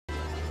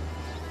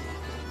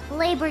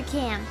Labor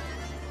camp.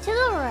 To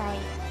the right.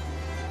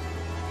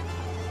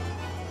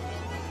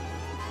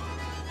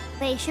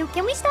 Wait,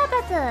 can we stop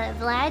at the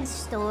Vlad's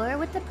store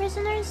with the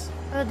prisoners?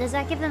 Or does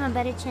that give them a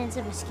better chance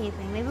of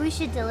escaping? Maybe we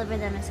should deliver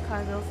them as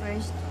cargo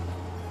first.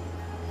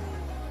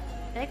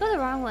 Did I go the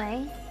wrong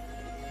way?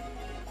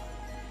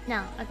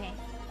 No, okay.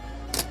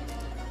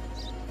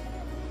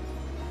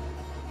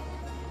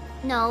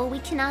 No, we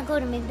cannot go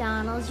to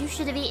McDonald's. You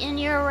should have eaten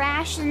your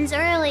rations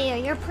earlier.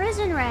 Your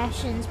prison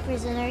rations,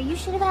 prisoner. You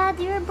should have had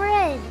your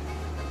bread.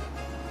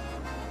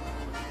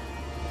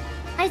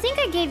 I think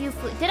I gave you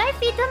food. Did I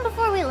feed them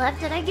before we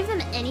left? Did I give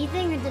them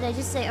anything, or did I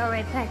just say,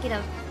 alright, pack it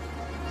up?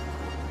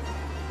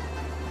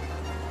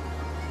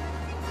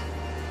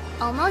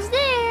 Almost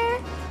there.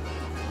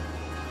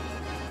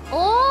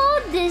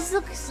 Oh, this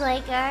looks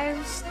like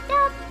our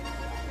stop.